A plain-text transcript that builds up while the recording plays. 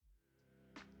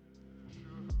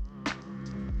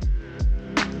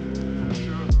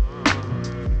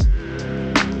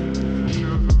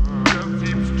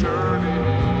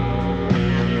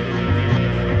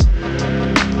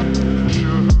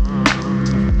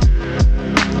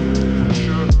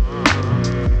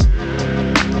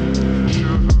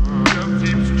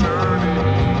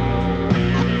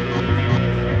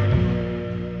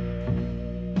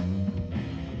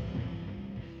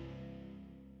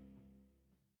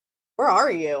Where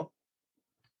are you?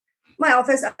 My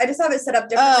office. I just have it set up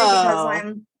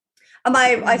differently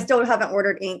because I still haven't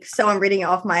ordered ink, so I'm reading it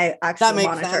off my actual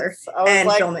monitor. Sense. I was and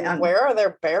like, filming. Where are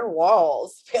there bare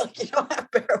walls? I feel like you don't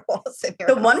have bare walls in here.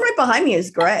 The one right behind me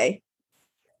is gray.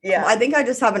 Yeah. I think I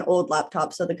just have an old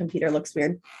laptop, so the computer looks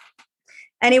weird.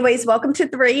 Anyways, welcome to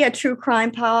 3, a true crime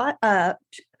pod.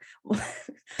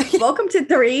 Welcome to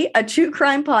 3, a true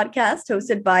crime podcast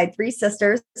hosted by 3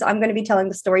 sisters. I'm going to be telling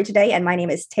the story today, and my name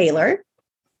is Taylor.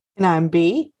 And I'm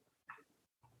B.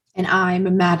 And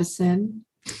I'm Madison.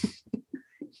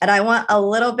 And I want a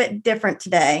little bit different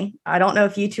today. I don't know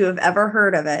if you two have ever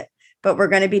heard of it, but we're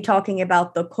going to be talking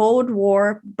about the Cold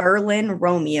War Berlin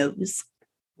Romeos.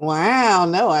 Wow.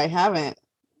 No, I haven't.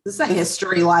 This is a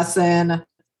history lesson.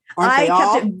 I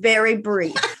kept it very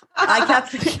brief. I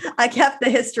kept the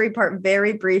history part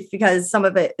very brief because some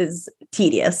of it is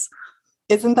tedious.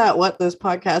 Isn't that what this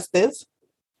podcast is?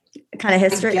 Kind of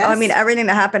history. I mean, everything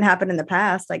that happened in the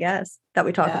past, I guess, that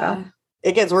we talk about.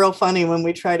 It gets real funny when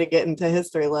we try to get into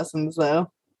history lessons,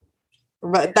 though.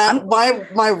 But that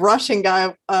my Russian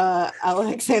guy,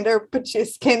 Alexander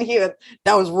Pachyskin,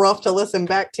 that was rough to listen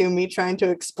back to, me trying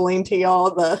to explain to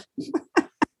y'all the.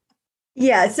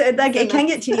 Yeah, so like it can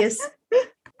get tedious.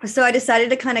 So I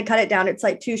decided to kind of cut it down. It's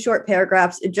like 2 short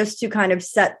paragraphs just to kind of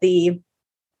set the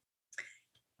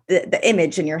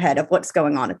image in your head of what's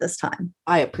going on at this time.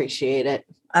 I appreciate it.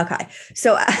 Okay.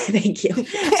 So thank you.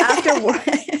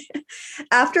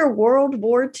 After World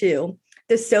War II,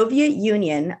 the Soviet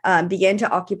Union began to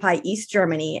occupy East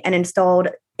Germany and installed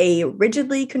a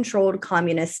rigidly controlled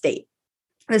communist state.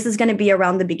 This is going to be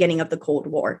around the beginning of the Cold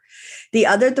War. The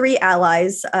other 3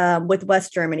 allies with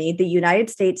West Germany, the United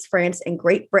States, France, and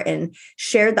Great Britain,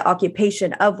 shared the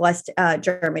occupation of West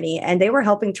Germany, and they were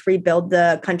helping to rebuild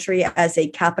the country as a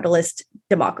capitalist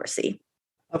democracy.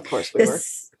 Of course we were.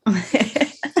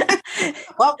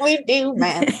 What we do,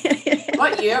 man.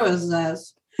 What year was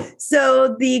this?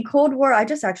 So the Cold War, I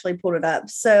just actually pulled it up.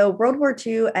 So World War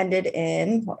II ended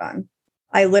in, hold on.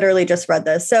 I literally just read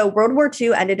this. So World War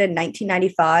II ended in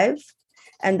 1995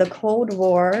 and the Cold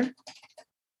War.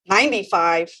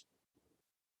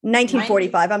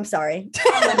 1945. I'm sorry.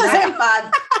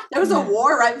 95. There was a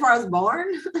war right before I was born.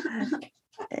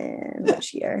 And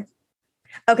which year?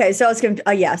 Okay, so I was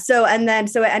So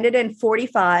it ended in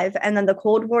 45, and then the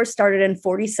Cold War started in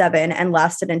 47 and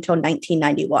lasted until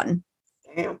 1991.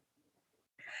 Damn.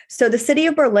 So the city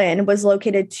of Berlin was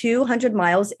located 200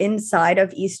 miles inside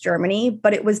of East Germany,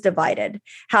 but it was divided.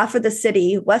 Half of the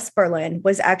city, West Berlin,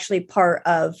 was actually part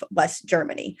of West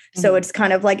Germany. Mm-hmm. So it's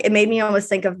kind of like, it made me almost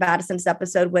think of Madison's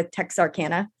episode with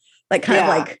Texarkana, like kind of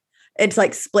like, it's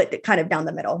like split kind of down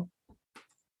the middle.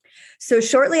 So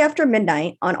shortly after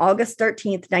midnight on August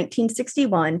 13th,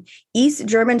 1961, East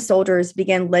German soldiers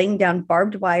began laying down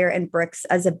barbed wire and bricks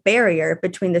as a barrier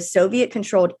between the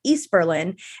Soviet-controlled East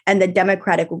Berlin and the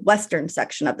democratic western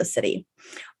section of the city.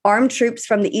 Armed troops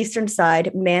from the eastern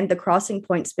side manned the crossing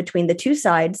points between the 2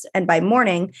 sides, and by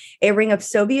morning, a ring of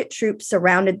Soviet troops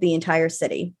surrounded the entire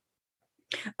city.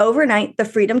 Overnight, the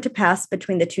freedom to pass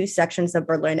between the 2 sections of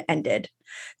Berlin ended.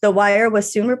 The wire was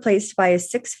soon replaced by a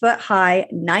 6-foot-high,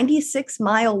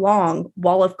 96-mile-long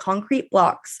wall of concrete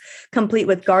blocks, complete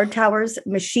with guard towers,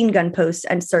 machine gun posts,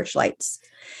 and searchlights.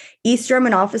 East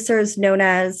German officers, known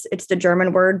as, it's the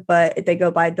German word, but they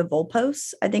go by the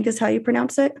Volposts, I think is how you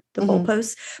pronounce it, the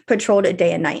Volposts, patrolled it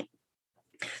day and night.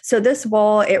 So this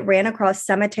wall, it ran across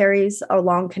cemeteries,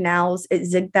 along canals, it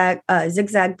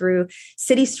zigzagged through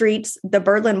city streets. The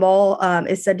Berlin Wall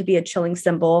is said to be a chilling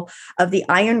symbol of the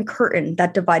Iron Curtain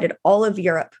that divided all of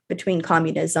Europe between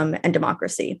communism and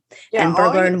democracy. Yeah, and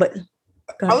Berlin.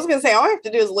 I was going to say, all I have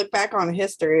to do is look back on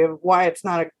history of why it's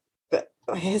not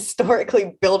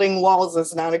historically building walls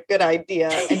is not a good idea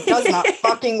and does not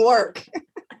fucking work.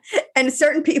 And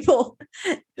certain people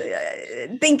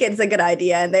think it's a good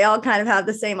idea, and they all kind of have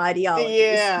the same ideology.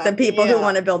 Yeah, the people who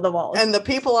want to build the walls. And the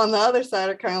people on the other side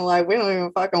are kind of like, we don't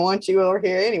even fucking want you over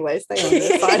here anyway. Stay on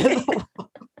this side of the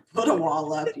wall. Put a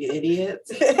wall up, you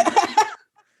idiots.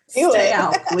 Stay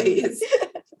out, please.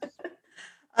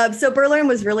 So Berlin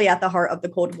was really at the heart of the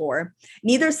Cold War.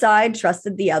 Neither side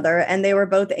trusted the other, and they were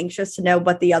both anxious to know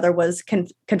what the other was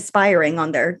conspiring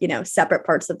on their, separate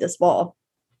parts of this wall.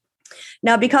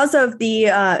 Now, because of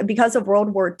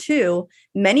World War II,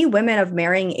 many women of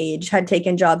marrying age had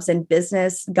taken jobs in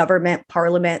business, government,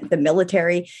 parliament, the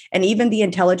military, and even the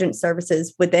intelligence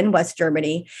services within West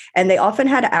Germany, and they often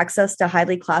had access to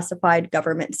highly classified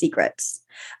government secrets.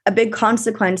 A big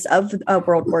consequence of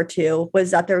World War II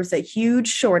was that there was a huge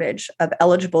shortage of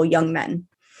eligible young men.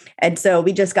 And so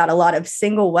we just got a lot of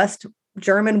single West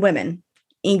German women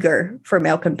eager for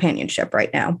male companionship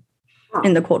right now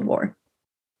in the Cold War.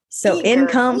 So Eager.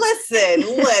 income.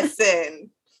 Listen.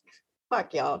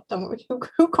 Fuck y'all.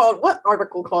 What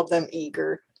article called them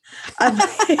eager? At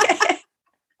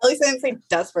least they didn't say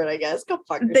desperate, I guess. Go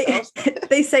fuck yourselves.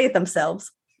 They say it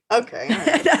themselves. Okay. All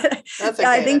right. That's okay.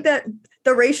 I think that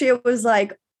the ratio was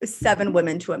like 7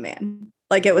 women to a man.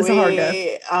 Like it was hard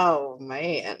to. Oh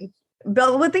man.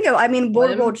 But think of, I mean,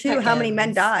 World War II, how many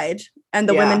men died? And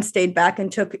the women stayed back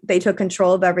and took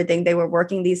control of everything. They were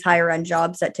working these higher end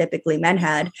jobs that typically men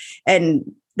had.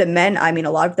 And the men, I mean,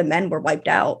 a lot of the men were wiped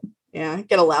out. Yeah,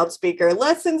 get a loudspeaker.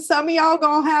 Listen, some of y'all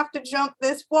gonna have to jump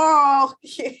this wall.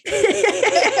 Send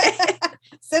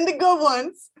the good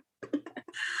ones.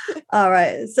 All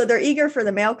right. So they're eager for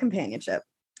the male companionship.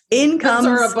 In comes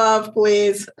or above,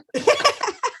 please.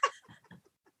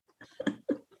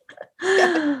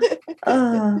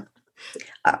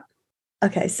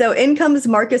 Okay, so in comes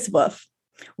Marcus Wolf.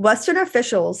 Western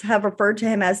officials have referred to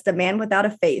him as the man without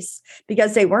a face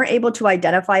because they weren't able to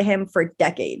identify him for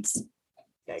decades.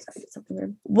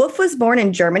 Wolf was born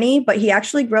in Germany, but he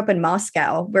actually grew up in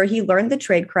Moscow, where he learned the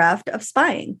tradecraft of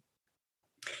spying.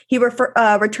 He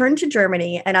returned to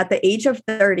Germany, and at the age of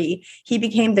 30, he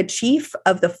became the chief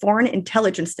of the Foreign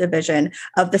Intelligence Division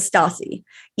of the Stasi,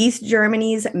 East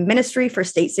Germany's Ministry for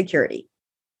State Security.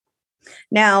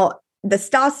 Now, the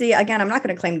Stasi, again, I'm not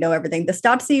going to claim to know everything. The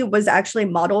Stasi was actually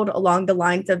modeled along the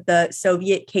lines of the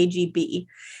Soviet KGB.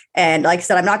 And like I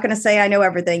said, I'm not going to say I know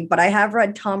everything, but I have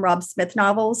read Tom Rob Smith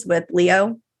novels with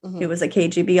Leo, who was a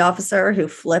KGB officer who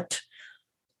flipped.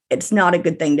 It's not a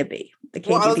good thing to be. The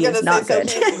KGB is not good.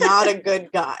 So he's not a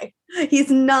good guy. He's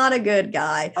not a good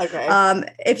guy. Okay.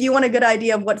 If you want a good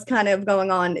idea of what's kind of going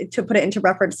on, to put it into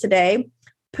reference today,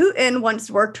 Putin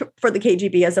once worked for the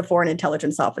KGB as a foreign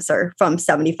intelligence officer from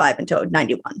 75 until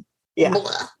 91. Yeah.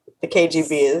 The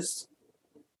KGB is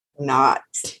not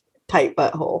tight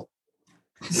butthole.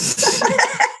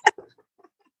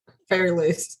 Very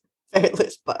loose. Very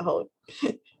loose butthole.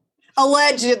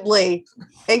 Allegedly.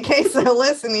 In case they're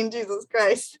listening, Jesus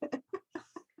Christ.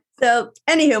 So,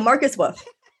 anywho, Marcus Wolf,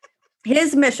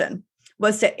 his mission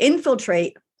was to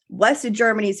infiltrate West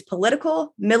Germany's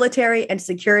political, military, and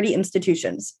security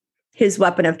institutions. His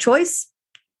weapon of choice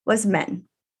was men.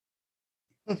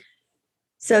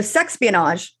 So,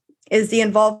 sexpionage is the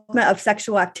involvement of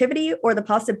sexual activity or the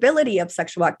possibility of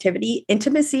sexual activity,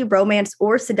 intimacy, romance,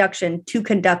 or seduction to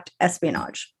conduct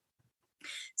espionage.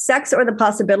 Sex or the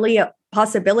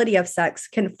possibility of sex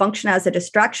can function as a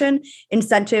distraction,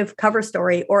 incentive, cover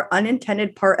story, or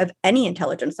unintended part of any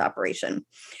intelligence operation.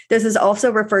 This is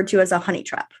also referred to as a honey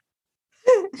trap.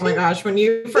 Oh my gosh, when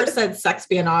you first said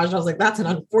sexpionage, I was like, that's an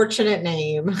unfortunate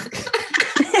name.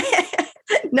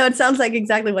 No, it sounds like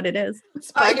exactly what it is.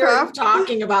 Spycraft?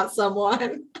 Talking about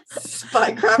someone.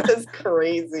 Spycraft is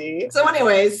crazy. So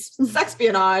anyways,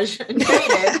 sexpionage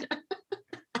invaded.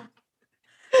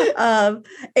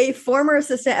 A former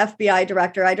assistant FBI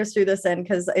director, I just threw this in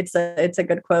because it's a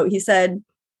good quote. He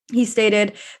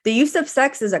stated, "The use of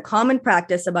sex is a common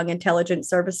practice among intelligence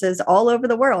services all over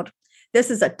the world.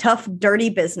 This is a tough, dirty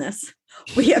business.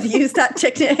 We have used that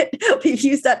we've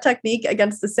used that technique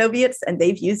against the Soviets, and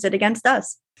they've used it against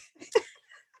us."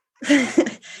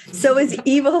 So is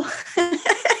evil.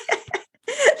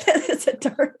 It's a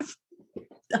dark.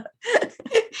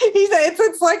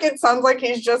 It sounds like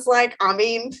he's just like, I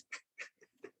mean,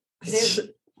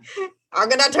 I'm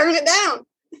gonna turn it down.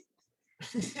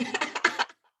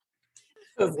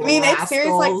 I mean, it's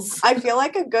seriously, I feel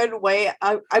like a good way.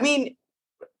 I mean,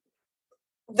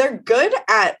 they're good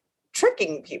at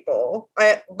tricking people.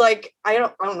 I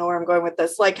don't know where I'm going with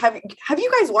this. Like, have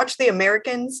you guys watched The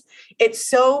Americans? It's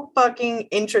so fucking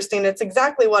interesting. It's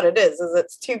exactly what it is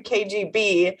it's 2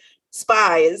 KGB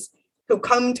spies who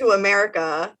come to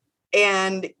America,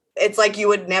 and it's like you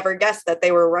would never guess that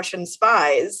they were Russian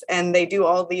spies, and they do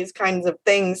all these kinds of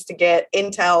things to get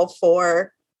intel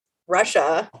for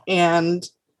Russia. And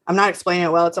I'm not explaining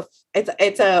it well.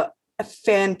 It's a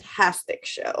fantastic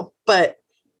show, but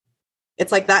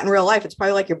it's like that in real life. It's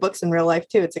probably like your books in real life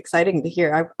too. It's exciting to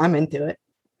hear. I'm into it.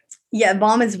 Yeah,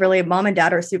 mom and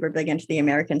dad are super big into The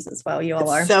Americans as well. You all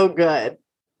are so good.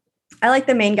 I like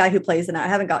the main guy who plays in it. I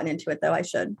haven't gotten into it though. I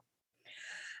should.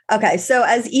 Okay, so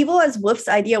as evil as Wolf's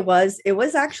idea was, it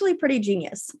was actually pretty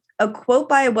genius. A quote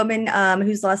by a woman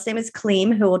whose last name is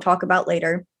Kleem, who we'll talk about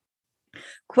later.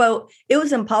 Quote, "It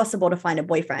was impossible to find a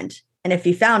boyfriend. And if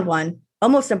you found one,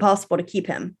 almost impossible to keep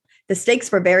him. The stakes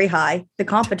were very high. The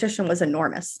competition was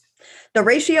enormous. The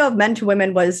ratio of men to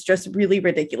women was just really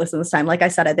ridiculous in this time. Like I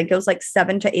said, I think it was like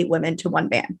 7 to 8 women to 1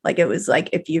 man. Like it was like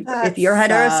if you're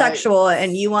heterosexual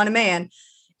and you want a man,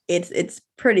 it's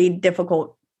pretty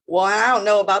difficult. Well, I don't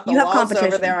know about the You have laws over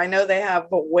competition. there. I know they have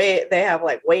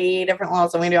like way different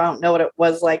laws than we do. I don't know what it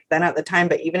was like then at the time,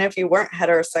 but even if you weren't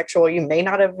heterosexual, you may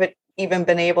not have even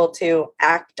been able to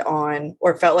act on,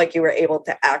 or felt like you were able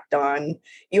to act on.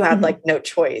 You had like no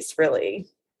choice, really.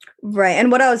 Right.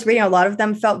 And what I was reading, a lot of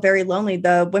them felt very lonely.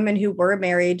 The women who were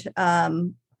married,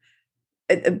 the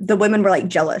women were like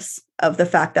jealous of the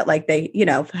fact that like they, you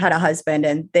know, had a husband,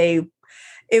 and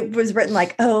it was written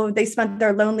like, oh, they spent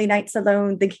their lonely nights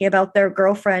alone thinking about their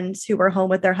girlfriends who were home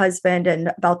with their husband and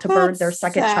about to birth their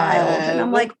second child. And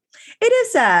I'm like, it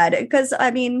is sad, because I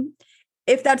mean,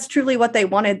 if that's truly what they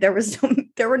wanted, there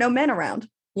were no men around.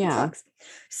 Yeah.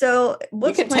 So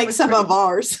you can take some of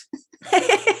ours.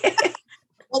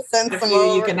 We'll send some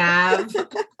over. You can have.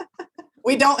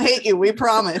 We don't hate you, we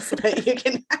promise, but you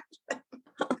can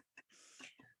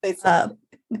have them.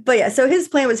 But yeah, so his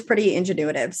plan was pretty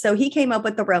ingenuitive. So he came up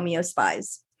with the Romeo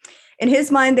spies. In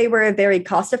his mind, they were a very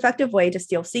cost-effective way to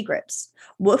steal secrets.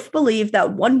 Wolf believed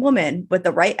that one woman with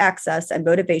the right access and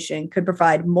motivation could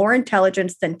provide more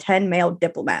intelligence than 10 male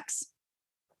diplomats.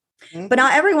 Mm-hmm. But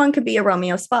not everyone could be a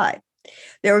Romeo spy.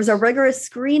 There was a rigorous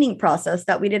screening process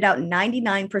that weeded out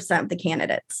 99% of the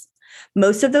candidates.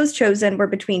 Most of those chosen were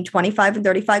between 25 and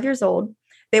 35 years old.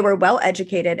 They were well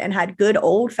educated and had good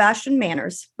old-fashioned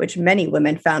manners, which many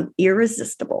women found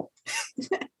irresistible.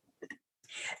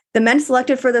 The men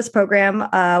selected for this program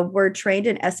were trained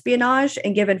in espionage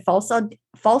and given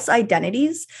false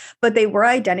identities, but they were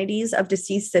identities of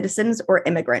deceased citizens or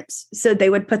immigrants. So they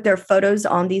would put their photos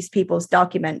on these people's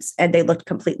documents, and they looked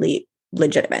completely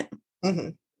legitimate.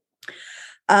 Mm-hmm.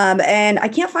 And I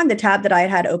can't find the tab that I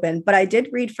had open, but I did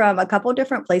read from a couple of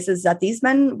different places that these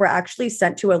men were actually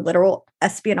sent to a literal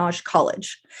espionage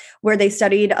college where they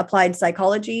studied applied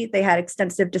psychology. They had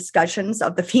extensive discussions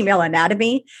of the female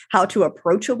anatomy, how to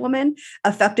approach a woman,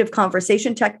 effective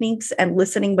conversation techniques, and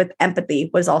listening with empathy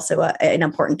was also an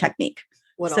important technique.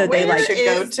 So they like should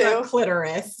go to the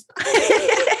clitoris.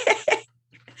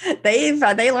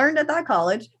 They learned at that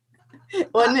college.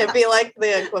 Wouldn't it be like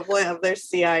the equivalent of their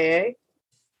CIA?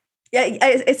 Yeah,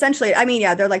 essentially. I mean,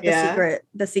 yeah, they're like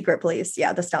the secret police.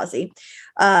 Yeah, the Stasi.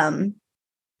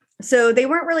 So they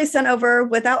weren't really sent over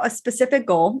without a specific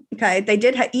goal. Okay, they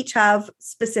did each have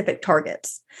specific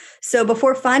targets. So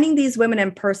before finding these women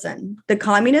in person, the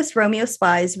communist Romeo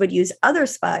spies would use other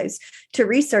spies to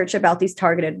research about these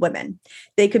targeted women.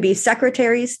 They could be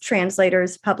secretaries,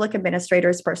 translators, public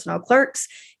administrators, personal clerks,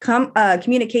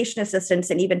 communication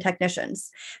assistants, and even technicians.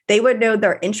 They would know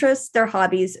their interests, their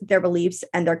hobbies, their beliefs,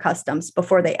 and their customs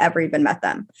before they ever even met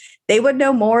them. They would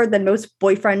know more than most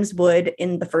boyfriends would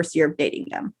in the first year of dating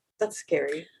them. That's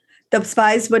scary. The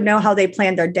spies would know how they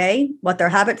planned their day, what their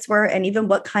habits were, and even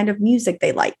what kind of music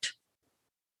they liked.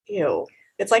 Ew.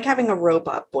 It's like having a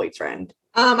robot boyfriend.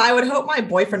 I would hope my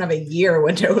boyfriend of a year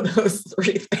would know those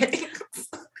three things.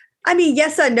 I mean,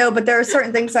 yes and no, but there are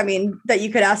certain things, I mean, that you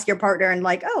could ask your partner and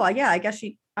like, oh, yeah, I guess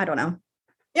I don't know.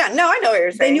 Yeah, no, I know what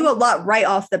you're saying. They knew a lot right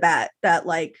off the bat that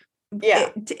like, yeah,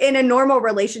 in a normal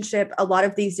relationship, a lot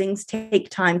of these things take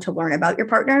time to learn about your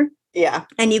partner. Yeah.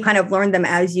 And you kind of learn them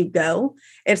as you go.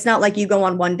 It's not like you go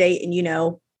on one date and you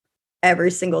know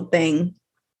every single thing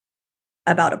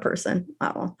about a person.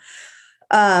 I don't know.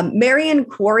 Marion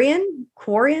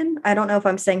Quarian, I don't know if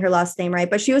I'm saying her last name right,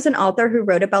 but she was an author who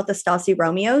wrote about the Stasi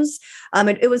Romeos.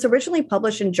 It was originally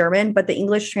published in German, but the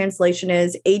English translation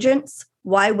is Agents,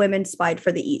 Why Women Spied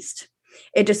for the East.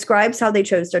 It describes how they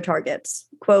chose their targets.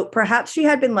 Quote, perhaps she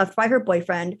had been left by her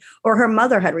boyfriend, or her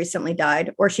mother had recently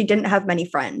died, or she didn't have many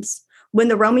friends. When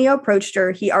the Romeo approached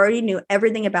her, he already knew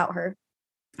everything about her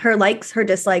likes, her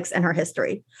dislikes, and her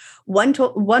history. One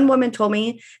woman told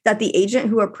me that the agent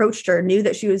who approached her knew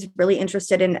that she was really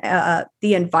interested in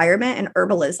the environment and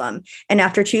herbalism. And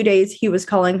after 2 days, he was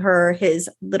calling her his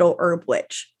little herb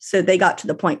witch. So they got to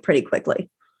the point pretty quickly.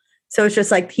 So it's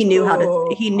just like he knew how to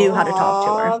talk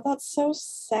to her. That's so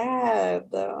sad,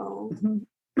 though. Mm-hmm.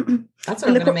 That's what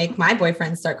I'm going to make my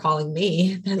boyfriend start calling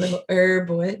me, the little herb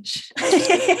witch.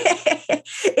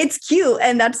 It's cute,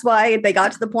 and that's why they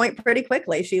got to the point pretty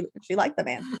quickly. She liked the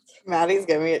man. Maddie's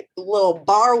giving me a little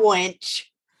bar wench,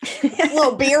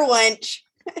 little beer wench.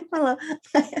 Hello.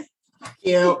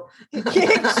 Cute.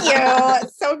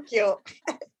 Cute. So cute.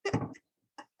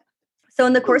 So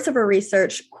in the course of her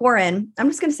research, Quorin, I'm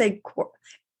just going to say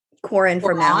Quorin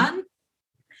from now.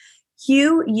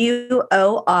 Quoirin.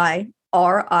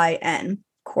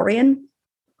 Quorin.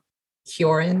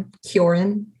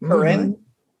 Curin. Mm-hmm.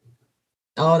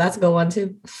 Oh, that's a good one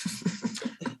too.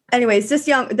 Anyways, this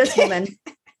woman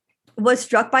was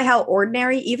struck by how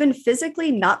ordinary, even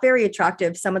physically not very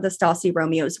attractive, some of the Stasi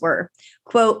Romeos were.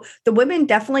 Quote, the women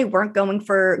definitely weren't going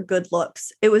for good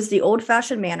looks. It was the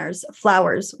old-fashioned manners,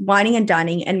 flowers, wining and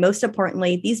dining, and most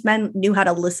importantly, these men knew how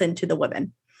to listen to the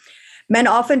women. Men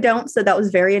often don't, so that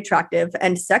was very attractive,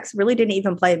 and sex really didn't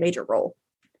even play a major role.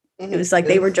 It was like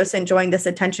they were just enjoying this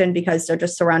attention because they're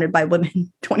just surrounded by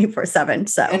women 24/7.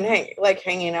 So and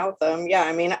hanging out with them. Yeah,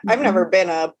 I mean, I've never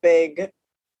been a big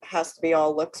has to be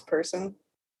all looks person.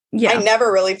 Yeah, I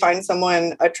never really find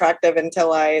someone attractive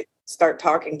until I start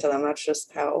talking to them. That's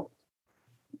just how.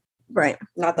 Right.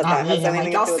 Not that that has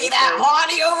anything to do with see that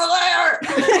hottie over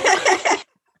there.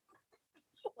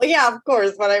 Well, yeah, of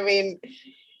course, but I mean,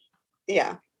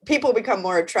 yeah. People become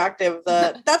more attractive.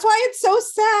 That's why it's so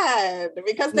sad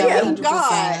because they are getting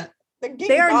got.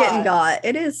 They are getting got.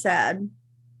 It is sad.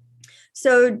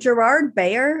 So Gerard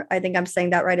Bayer, I think I'm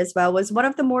saying that right as well, was one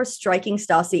of the more striking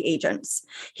Stasi agents.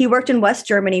 He worked in West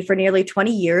Germany for nearly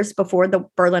 20 years before the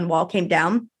Berlin Wall came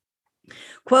down.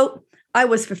 Quote, I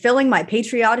was fulfilling my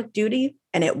patriotic duty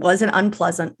and it wasn't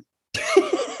unpleasant.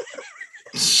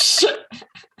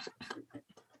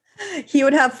 He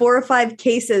would have 4 or 5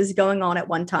 cases going on at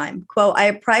one time. Quote,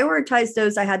 I prioritized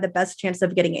those I had the best chance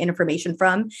of getting information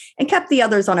from and kept the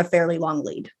others on a fairly long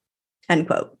lead. End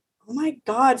quote. Oh my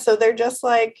God. So they're just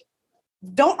like,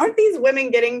 aren't these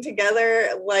women getting together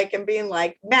like and being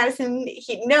like, Madison,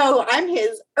 I'm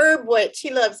his herb witch.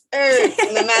 He loves herbs.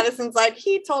 And then Madison's like,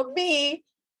 he told me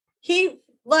he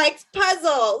likes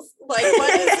puzzles. Like,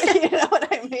 what is you know what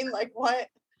I mean? Like, what?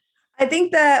 I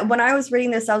think that when I was reading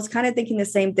this, I was kind of thinking the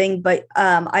same thing, but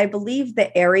I believe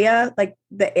the area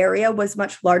was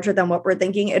much larger than what we're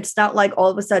thinking. It's not like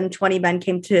all of a sudden 20 men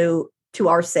came to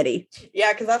our city.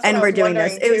 Yeah, because that's what we're doing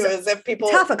this. Is if people,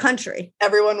 it's half a country.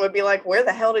 Everyone would be like, "Where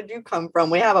the hell did you come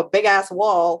from? We have a big ass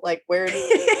wall. Like, why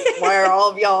are all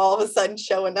of y'all all of a sudden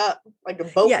showing up like a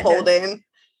boat pulled in?"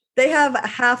 They have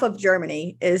half of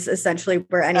Germany is essentially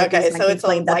where any of these men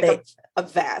claim that a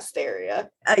vast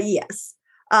area. Yes.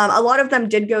 A lot of them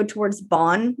did go towards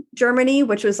Bonn, Germany,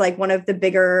 which was like one of the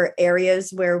bigger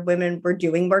areas where women were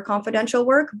doing more confidential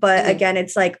work. But again,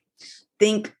 it's like,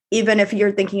 even if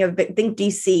you're think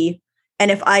DC,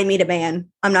 and if I meet a man,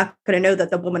 I'm not going to know that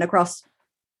the woman across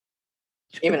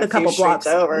a couple blocks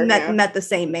over met the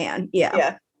same man.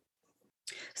 Yeah.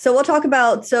 So we'll talk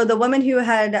about, the woman who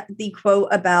had the quote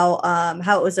about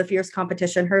how it was a fierce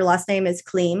competition, her last name is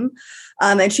Kleem.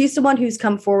 And she's the one who's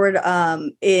come forward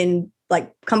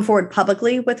come forward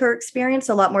publicly with her experience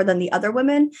a lot more than the other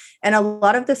women. And a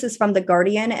lot of this is from The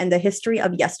Guardian and the History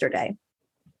of Yesterday.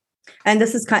 And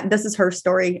this is her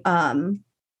story, kind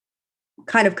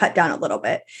of cut down a little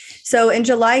bit. So in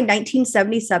July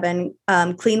 1977,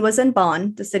 Kleem was in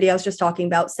Bonn, the city I was just talking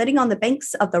about, sitting on the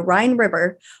banks of the Rhine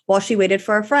River while she waited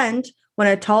for a friend when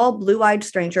a tall, blue-eyed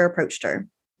stranger approached her.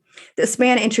 This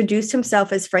man introduced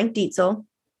himself as Frank Dietzel,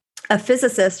 a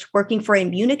physicist working for a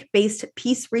Munich-based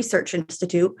Peace Research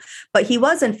Institute, but he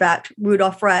was, in fact,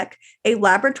 Rudolf Reck, a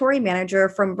laboratory manager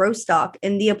from Rostock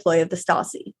in the employ of the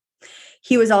Stasi.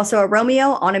 He was also a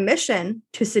Romeo on a mission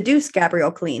to seduce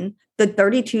Gabriel Kleem, the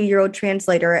 32-year-old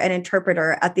translator and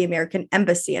interpreter at the American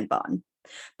Embassy in Bonn.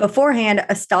 Beforehand,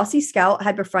 a Stasi scout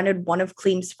had befriended one of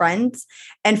Kleem's friends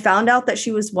and found out that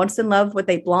she was once in love with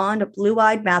a blonde,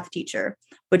 blue-eyed math teacher,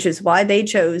 which is why they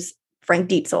chose Frank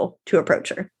Dietzel to approach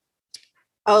her.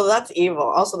 Oh, that's evil.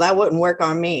 Also, that wouldn't work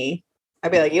on me.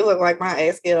 I'd be like, you look like my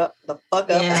ass. Get up the fuck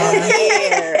up out of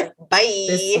here. Bye.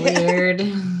 This weird.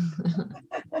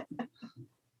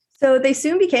 So they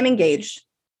soon became engaged.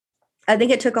 I think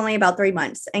it took only about 3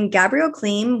 months. And Gabrielle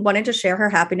Kleem wanted to share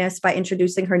her happiness by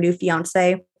introducing her new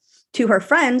fiance to her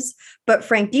friends. But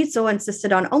Frank Dietzel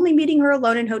insisted on only meeting her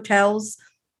alone in hotels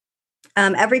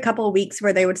every couple of weeks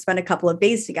where they would spend a couple of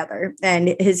days together.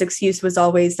 And his excuse was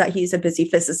always that he's a busy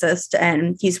physicist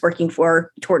and he's working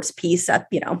towards peace at,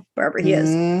 wherever he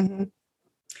is.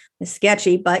 It's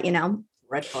sketchy, but,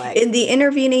 red flag. In the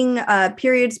intervening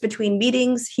periods between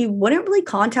meetings, he wouldn't really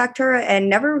contact her and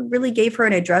never really gave her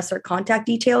an address or contact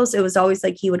details. It was always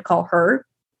like he would call her.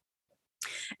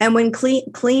 And when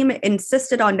Kleem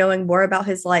insisted on knowing more about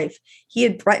his life, he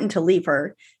had threatened to leave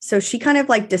her. So she kind of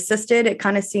desisted. It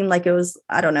kind of seemed like it was,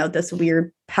 I don't know, this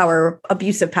weird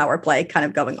abusive power play kind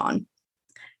of going on.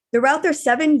 Throughout their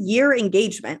 7-year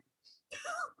engagement.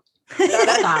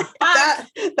 that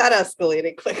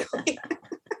escalated quickly.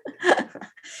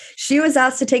 She was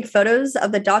asked to take photos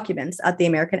of the documents at the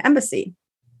American Embassy.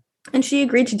 And she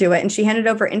agreed to do it. And she handed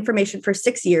over information for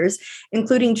 6 years,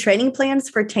 including training plans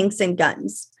for tanks and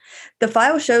guns. The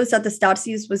file shows that the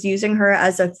Stasi was using her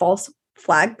as a false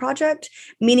Flag Project,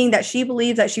 meaning that she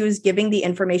believed that she was giving the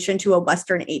information to a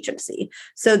Western agency.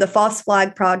 So the False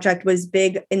Flag Project was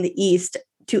big in the East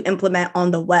to implement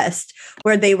on the West,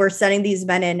 where they were sending these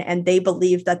men in and they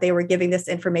believed that they were giving this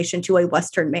information to a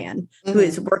Western man who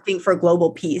is working for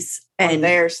global peace and on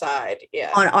their side,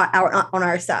 on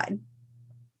our side.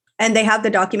 And they have the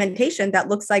documentation that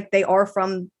looks like they are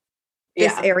from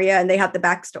this area and they have the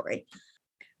backstory.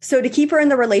 So to keep her in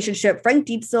the relationship, Frank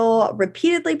Dietzel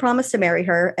repeatedly promised to marry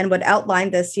her and would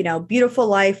outline this, beautiful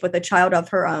life with a child of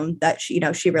her own that she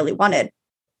really wanted.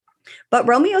 But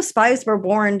Romeo's spies were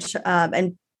warned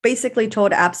and basically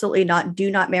told absolutely not, do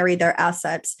not marry their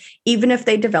assets, even if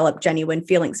they developed genuine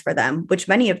feelings for them, which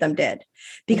many of them did,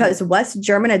 because West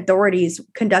German authorities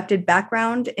conducted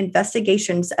background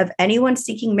investigations of anyone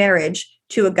seeking marriage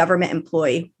to a government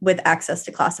employee with access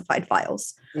to classified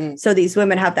files. So these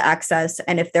women have the access,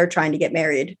 and if they're trying to get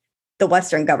married, the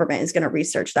Western government is going to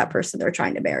research that person they're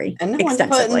trying to marry. And no one's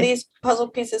putting these puzzle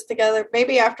pieces together,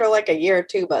 maybe after like a year or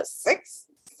two, but 7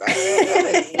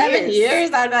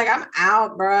 years, I'd be like, I'm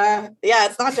out, bruh. Yeah,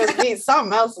 it's not just me.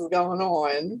 Something else is going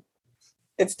on.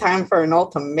 It's time for an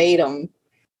ultimatum.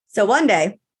 So one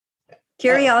day,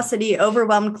 curiosity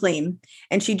overwhelmed Kleem,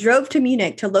 and she drove to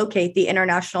Munich to locate the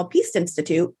International Peace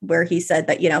Institute, where he said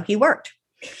that, he worked.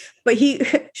 But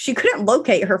she couldn't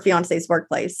locate her fiance's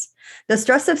workplace. The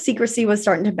stress of secrecy was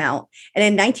starting to mount. And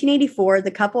in 1984,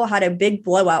 the couple had a big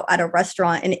blowout at a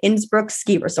restaurant in Innsbruck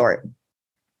ski resort.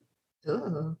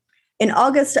 Ooh. In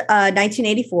August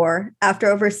 1984, after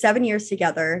over 7 years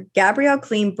together, Gabrielle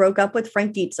Kleem broke up with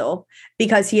Frank Dietzel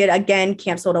because he had again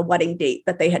canceled a wedding date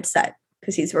that they had set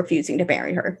because he's refusing to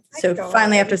marry her. So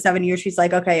finally, after 7 years, she's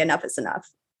like, okay, enough is enough.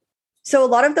 So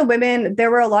there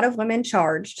were a lot of women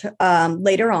charged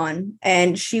later on,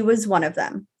 and she was one of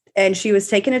them. And she was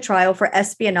taken to trial for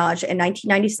espionage in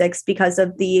 1996 because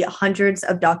of the hundreds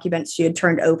of documents she had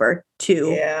turned over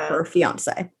to her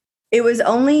fiance. It was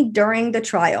only during the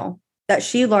trial that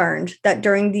she learned that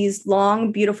during these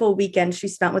long, beautiful weekends she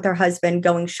spent with her husband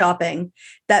going shopping,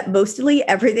 that mostly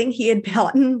everything he had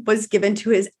gotten was given to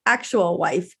his actual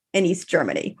wife in East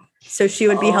Germany. So she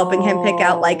would be helping him pick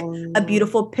out like a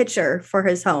beautiful picture for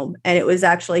his home. And it was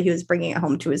actually, he was bringing it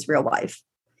home to his real wife.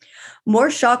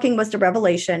 More shocking was the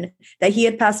revelation that he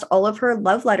had passed all of her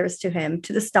love letters to him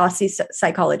to the Stasi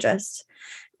psychologist.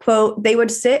 Quote, they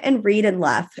would sit and read and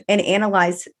laugh and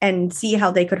analyze and see how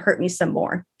they could hurt me some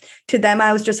more. To them,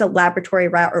 I was just a laboratory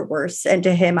rat or worse. And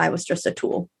to him, I was just a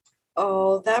tool.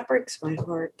 Oh, that breaks my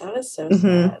heart. That is so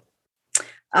sad.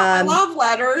 My love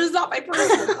letters, not my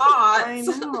personal thoughts. I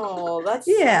know. That's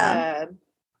sad.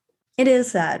 It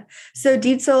is sad. So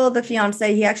Dietzel, the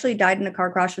fiance, he actually died in a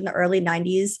car crash in the early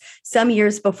 90s, some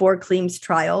years before Kleem's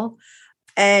trial.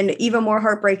 And even more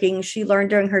heartbreaking, she learned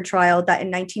during her trial that in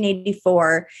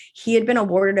 1984, he had been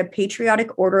awarded a Patriotic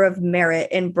Order of Merit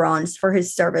in bronze for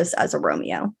his service as a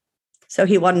Romeo. So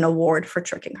he won an award for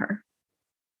tricking her.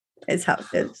 Is how it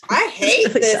is. I hate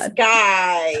really this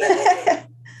guy.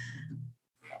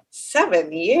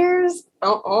 7 years?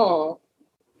 Quote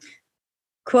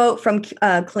from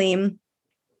Kleem,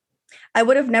 I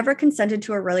would have never consented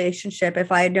to a relationship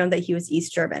if I had known that he was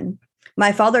East German.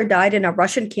 My father died in a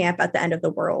Russian camp at the end of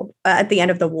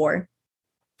the war.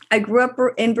 I grew up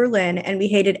in Berlin and we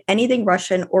hated anything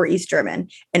Russian or East German.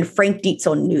 And Frank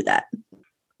Dietzel knew that.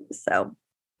 So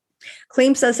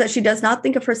Kleem says that she does not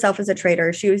think of herself as a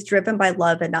traitor. She was driven by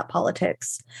love and not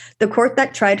politics. The court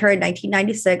that tried her in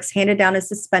 1996 handed down a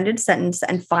suspended sentence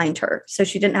and fined her, so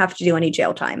she didn't have to do any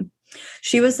jail time.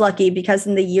 She was lucky because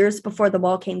in the years before the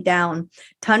wall came down,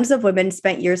 tons of women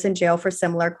spent years in jail for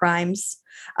similar crimes.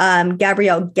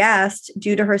 Gabrielle Gast,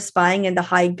 due to her spying in the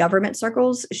high government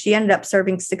circles, she ended up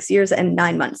serving 6 years and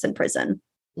 9 months in prison.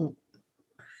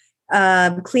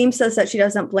 Kleem says that she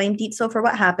doesn't blame Dietzel for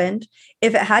what happened.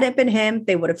 If it hadn't been him,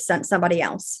 they would have sent somebody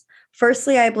else.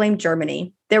 Firstly, I blame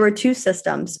Germany. There were two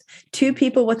systems, two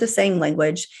people with the same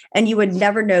language, and you would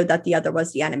never know that the other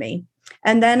was the enemy.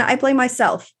 And then I blame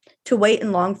myself. To wait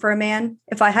and long for a man,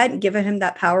 if I hadn't given him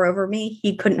that power over me,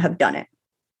 he couldn't have done it.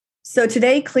 So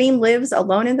today, Kleem lives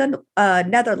alone in the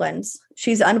Netherlands.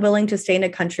 She's unwilling to stay in a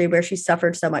country where she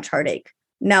suffered so much heartache.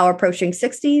 Now approaching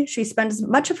 60, she spends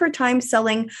much of her time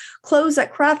selling clothes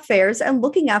at craft fairs and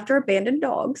looking after abandoned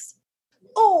dogs.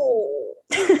 Oh,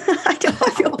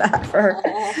 I feel bad for her.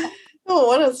 Oh,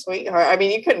 what a sweetheart. I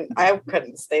mean, I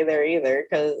couldn't stay there either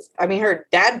because, I mean, her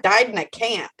dad died in a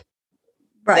camp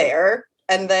there.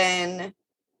 And then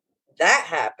that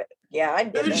happened. Yeah, I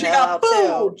did. She got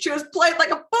fooled. She was played like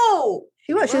a fool.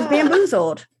 She was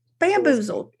bamboozled.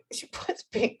 Bamboozled. She was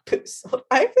bamboozled.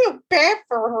 I feel bad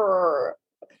for her.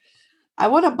 I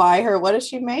want to buy her. What does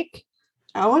she make?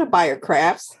 I want to buy her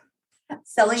crafts.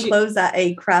 Selling clothes at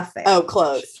a craft fair. Oh,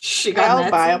 clothes. She got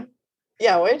I'll buy them.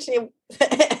 Yeah, where'd she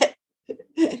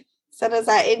send us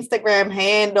that Instagram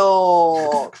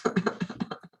handle?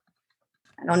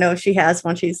 I don't know if she has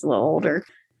one. She's a little older.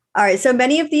 All right. So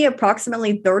many of the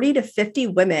approximately 30 to 50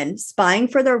 women spying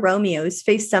for their Romeos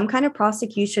faced some kind of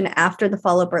prosecution after the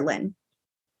fall of Berlin.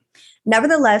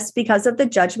 Nevertheless, because of the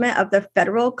judgment of the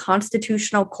Federal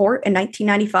Constitutional Court in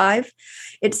 1995,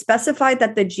 it specified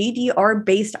that the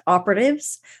GDR-based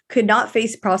operatives could not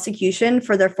face prosecution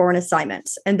for their foreign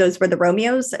assignments, and those were the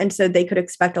Romeos, and so they could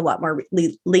expect a lot more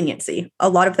leniency. A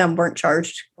lot of them weren't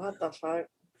charged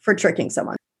for tricking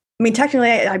someone. I mean, technically,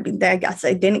 I guess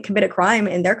they didn't commit a crime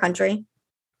in their country.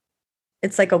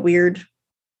 It's like a weird...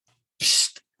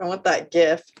 I want that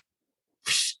gif.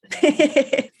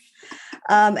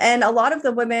 And a lot of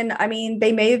the women, I mean,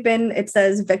 they may have been, it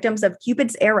says, victims of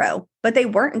Cupid's arrow, but they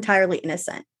weren't entirely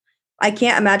innocent. I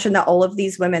can't imagine that all of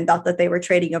these women thought that they were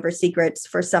trading over secrets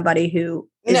for somebody who...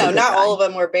 No, not all of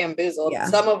them were bamboozled. Yeah.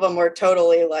 Some of them were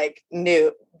totally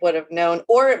would have known,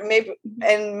 or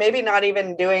maybe not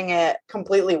even doing it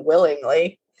completely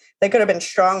willingly. They could have been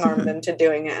strong-armed into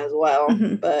doing it as well,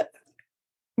 but...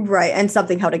 Right, and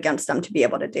something held against them to be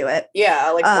able to do it.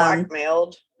 Yeah,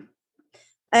 blackmailed.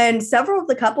 And several of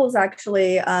the couples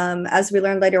actually, as we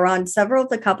learned later on, several of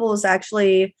the couples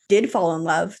actually did fall in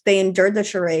love. They endured the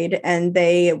charade and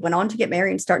they went on to get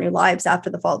married and start new lives after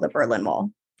the fall of the Berlin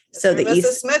Wall. So the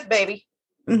Mrs. Smith, baby.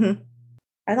 Mm-hmm.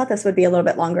 I thought this would be a little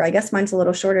bit longer. I guess mine's a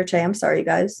little shorter today. I'm sorry, you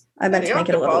guys. I meant to make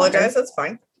it a little longer. That's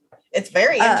fine. It's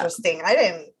very interesting. I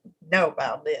didn't know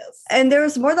about this. And there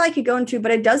was more that I could go into,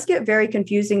 but it does get very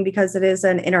confusing because it is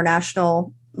an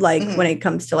international, when it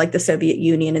comes to the Soviet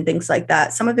Union and things like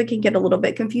that. Some of it can get a little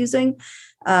bit confusing.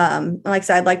 Like I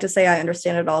said, I'd like to say I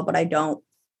understand it all, but I don't.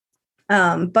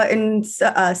 But in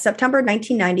September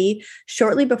 1990,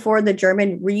 shortly before the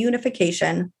German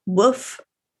reunification, Wolf,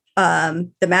 the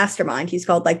mastermind, he's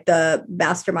called the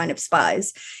mastermind of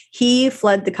spies, he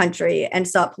fled the country and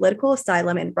sought political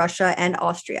asylum in Russia and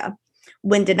Austria.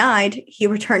 When denied, he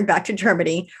returned back to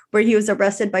Germany, where he was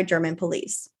arrested by German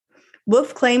police.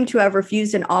 Wolf claimed to have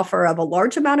refused an offer of a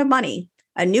large amount of money,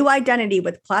 a new identity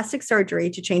with plastic surgery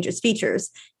to change his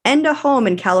features, and a home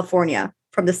in California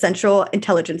from the Central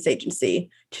Intelligence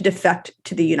Agency to defect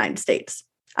to the United States.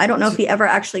 I don't know if he ever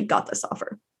actually got this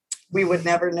offer. We would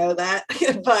never know that,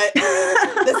 but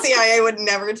the CIA would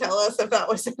never tell us if that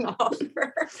was an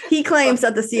offer. He claims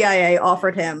that the CIA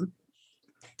offered him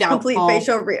complete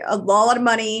facial, a lot of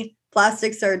money,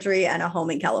 plastic surgery, and a home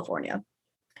in California.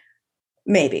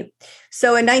 Maybe.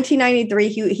 So in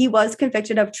 1993, he was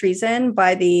convicted of treason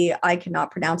by the, I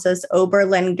cannot pronounce this,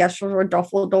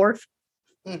 Oberlandesgericht.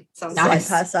 Sounds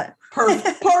nice.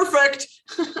 Perfect.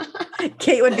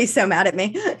 Kate would be so mad at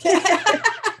me.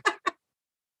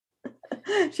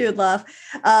 She would laugh.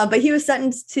 But he was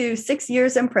sentenced to 6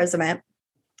 years imprisonment.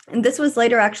 And this was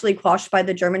later actually quashed by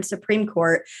the German Supreme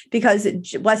Court because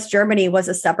West Germany was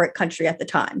a separate country at the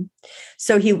time.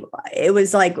 So it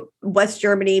was like West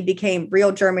Germany became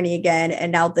real Germany again. And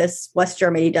now this West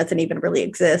Germany doesn't even really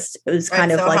exist. It was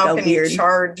kind of like a weird... You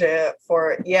charge it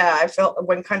for... Yeah, I felt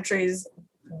when countries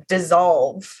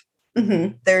dissolve,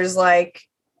 there's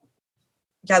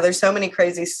there's so many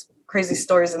crazy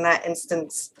stories in that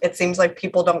instance. It seems like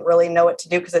people don't really know what to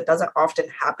do because it doesn't often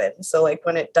happen. So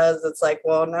when it does, it's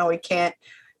well, no, we can't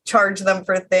charge them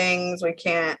for things. We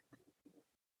can't,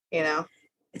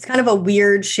 It's kind of a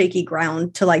weird, shaky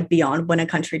ground to be on when a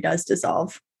country does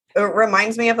dissolve. It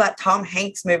reminds me of that Tom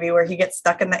Hanks movie where he gets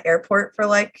stuck in the airport for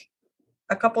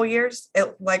a couple years. I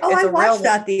watched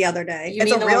that the other day.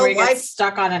 It's a real life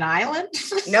stuck on an island.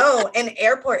 No, an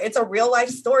airport. It's a real life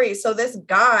story. So this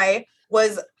guy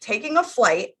was taking a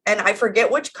flight, and I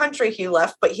forget which country he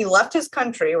left, but he left his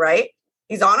country, right?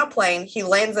 He's on a plane. He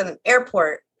lands in an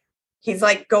airport. He's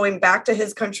going back to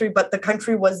his country, but the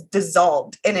country was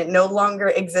dissolved and it no longer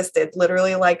existed,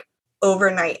 literally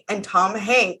overnight. And Tom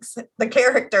Hanks, the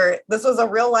character, this was a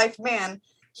real life man.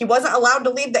 He wasn't allowed to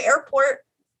leave the airport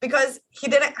because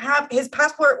his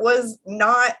passport was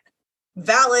not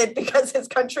valid because his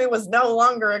country was no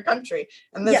longer a country.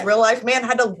 And this real life man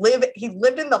he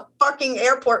lived in the fucking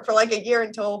airport for a year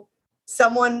until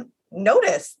someone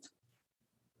noticed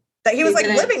that he was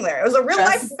living there. It was a real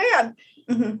life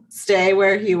man. Stay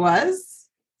where he was.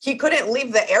 He couldn't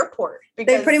leave the airport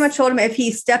because they pretty much told him if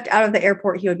he stepped out of the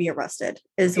airport, he would be arrested,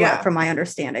 what from my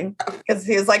understanding. Because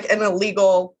he was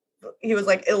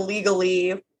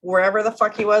illegally wherever the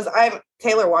fuck he was.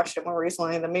 Taylor watched it more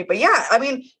recently than me, but yeah, I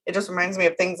mean, it just reminds me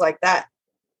of things like that.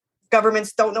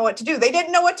 governments don't know what to do. They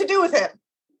didn't know what to do with him.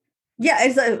 Yeah,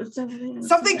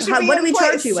 Something should be what in do we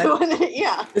charge place you with?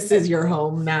 Yeah. This is your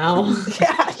home now.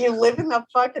 Yeah, you live in the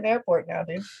fucking airport now,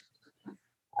 dude.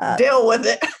 Deal with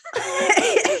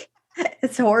it.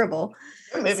 It's horrible.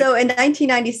 So in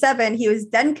 1997, he was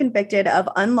then convicted of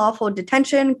unlawful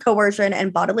detention, coercion,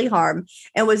 and bodily harm,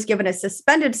 and was given a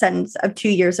suspended sentence of 2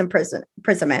 years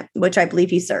imprisonment, which I believe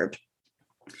he served.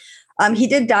 He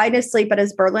did die in his sleep at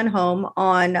his Berlin home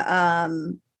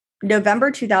on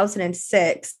November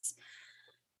 2006.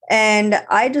 And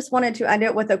I just wanted to end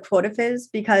it with a quote of his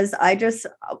because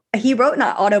he wrote an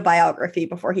autobiography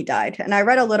before he died. And I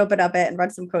read a little bit of it and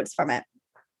read some quotes from it.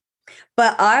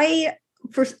 But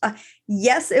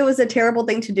yes, it was a terrible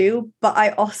thing to do,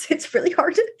 but it's really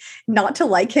hard not to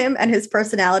like him and his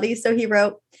personality. So he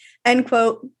wrote, end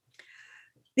quote,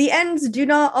 "The ends do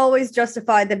not always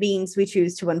justify the means we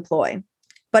choose to employ.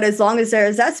 But as long as there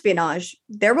is espionage,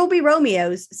 there will be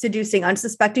Romeos seducing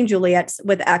unsuspecting Juliets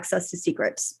with access to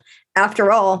secrets.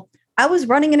 After all, I was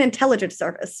running an intelligence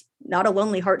service, not a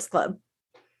Lonely Hearts Club."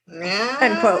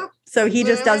 End quote. So he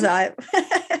just does that.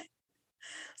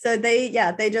 So they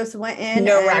just went in.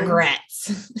 No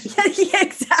regrets. Yeah,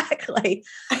 exactly.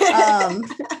 And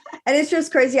it's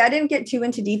just crazy. I didn't get too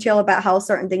into detail about how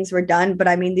certain things were done, but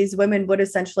I mean, these women would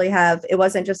essentially it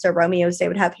wasn't just their Romeos, they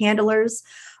would have handlers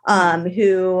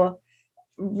who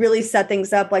really set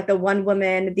things up. Like the one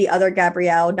woman, the other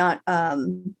Gabrielle, not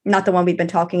the one we've been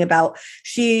talking about.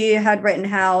 She had written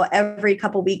how every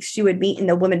couple weeks she would meet in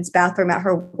the women's bathroom at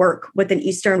her work with an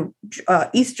East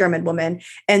German woman,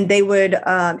 and they would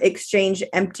exchange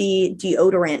empty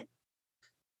deodorant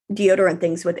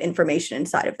things with information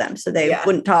inside of them. So they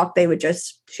wouldn't talk.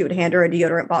 She would hand her a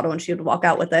deodorant bottle and she would walk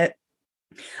out with it.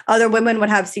 Other women would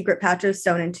have secret patches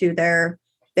sewn into their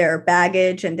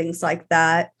baggage and things like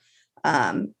that.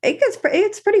 I just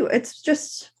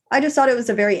thought it was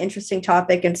a very interesting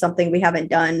topic and something we haven't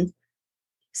done.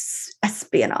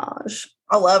 Espionage.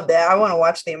 I love that. I want to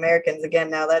watch The Americans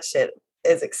again now. That shit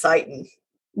is exciting.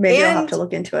 Maybe I'll have to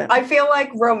look into it. I feel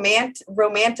like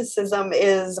romanticism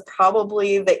is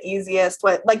probably the easiest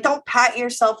way. Like, don't pat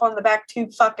yourself on the back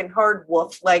too fucking hard,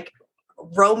 wolf. Like,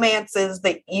 romance is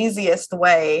the easiest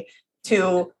way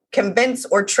to convince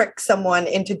or trick someone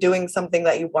into doing something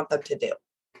that you want them to do.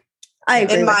 I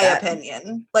agree in with my that.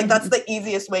 opinion. Like, that's the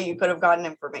easiest way you could have gotten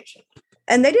information.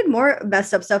 And they did more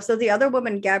messed up stuff. So the other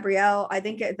woman, Gabrielle, I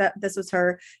think that this was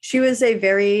her. She was a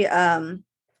very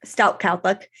stout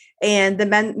Catholic. And the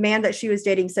man that she was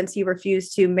dating, since he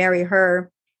refused to marry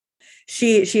her,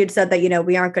 she had said that,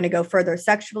 we aren't going to go further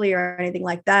sexually or anything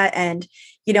like that. And,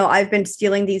 I've been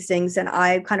stealing these things and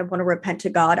I kind of want to repent to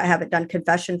God. I haven't done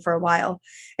confession for a while.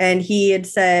 And he had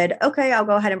said, okay, I'll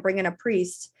go ahead and bring in a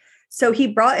priest. So he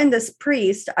brought in this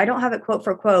priest. I don't have it quote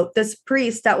for quote. This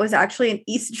priest that was actually an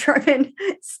East German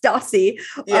Stasi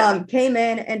came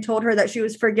in and told her that she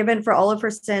was forgiven for all of her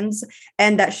sins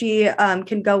and that she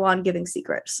can go on giving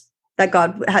secrets, that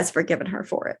God has forgiven her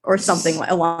for it or something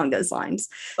along those lines.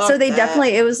 So they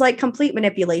definitely, it was like complete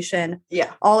manipulation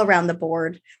all around the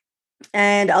board.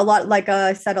 And a lot, like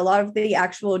I said, a lot of the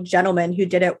actual gentlemen who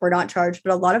did it were not charged,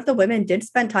 but a lot of the women did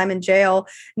spend time in jail.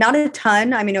 Not a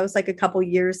ton. I mean, it was like a couple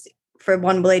years for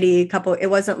one lady, it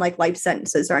wasn't like life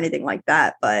sentences or anything like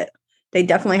that, but they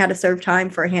definitely had to serve time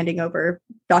for handing over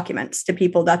documents to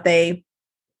people that they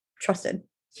trusted.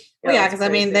 Well, yeah, because I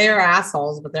mean, they are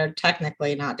assholes, but they're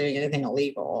technically not doing anything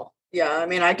illegal. Yeah, I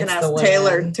mean, I can ask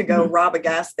Taylor to go rob a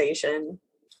gas station.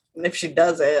 And if she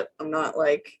does it, I'm not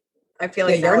like, I feel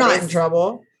like you're not in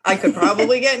trouble. I could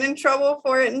probably get in trouble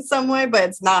for it in some way, but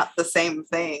it's not the same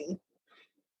thing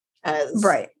as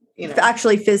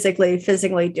actually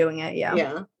physically doing it.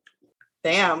 Yeah.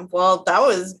 Damn. Well,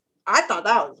 I thought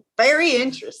that was very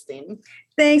interesting.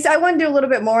 Thanks. I want to do a little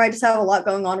bit more. I just have a lot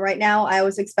going on right now. I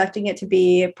was expecting it to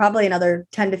be probably another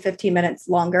 10 to 15 minutes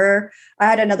longer. I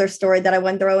had another story that I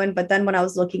went throw in, but then when I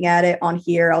was looking at it on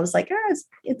here, I was like,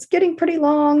 it's getting pretty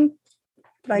long.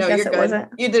 But I guess it wasn't.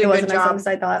 You did a good job. As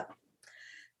I thought.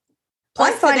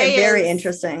 Plus, I find it very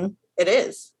interesting. It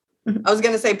is. I was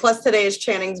going to say, plus today is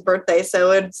Channing's birthday, so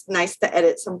it's nice to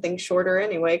edit something shorter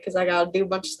anyway, because I got to do a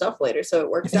bunch of stuff later, so it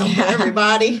works out for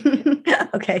everybody.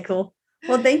 Okay, cool.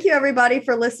 Well, thank you, everybody,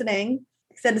 for listening.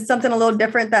 I said it's something a little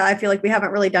different that I feel like we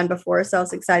haven't really done before, so I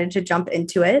was excited to jump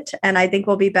into it. And I think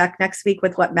we'll be back next week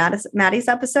with Maddie's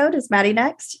episode. Is Maddie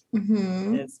next?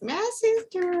 Mm-hmm. It's Massie's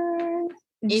turn.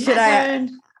 Do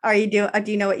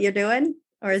you know what you're doing?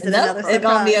 Or is it another surprise? It's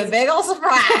going to be a big old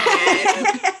surprise.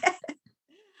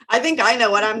 I think I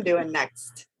know what I'm doing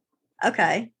next.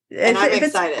 Okay. And I'm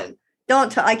excited.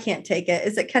 I can't take it.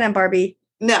 Is it Ken and Barbie?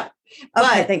 No.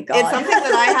 Okay, thank God.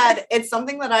 It's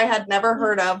something that I had never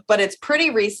heard of, but it's pretty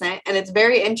recent and it's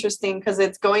very interesting because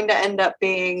it's going to end up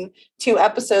being 2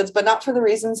 episodes, but not for the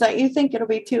reasons that you think it'll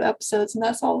be 2 episodes. And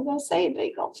that's all I'm going to say. They're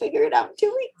going to figure it out in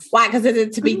 2 weeks. Why? Because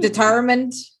it's to be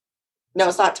determined? No,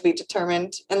 it's not to be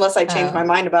determined unless I change my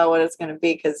mind about what it's going to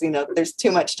be because, there's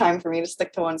too much time for me to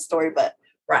stick to one story. But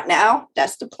right now,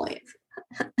 that's the plan.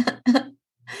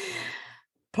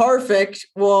 Perfect.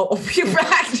 We'll be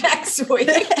back next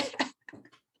week.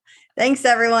 Thanks,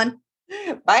 everyone.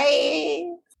 Bye.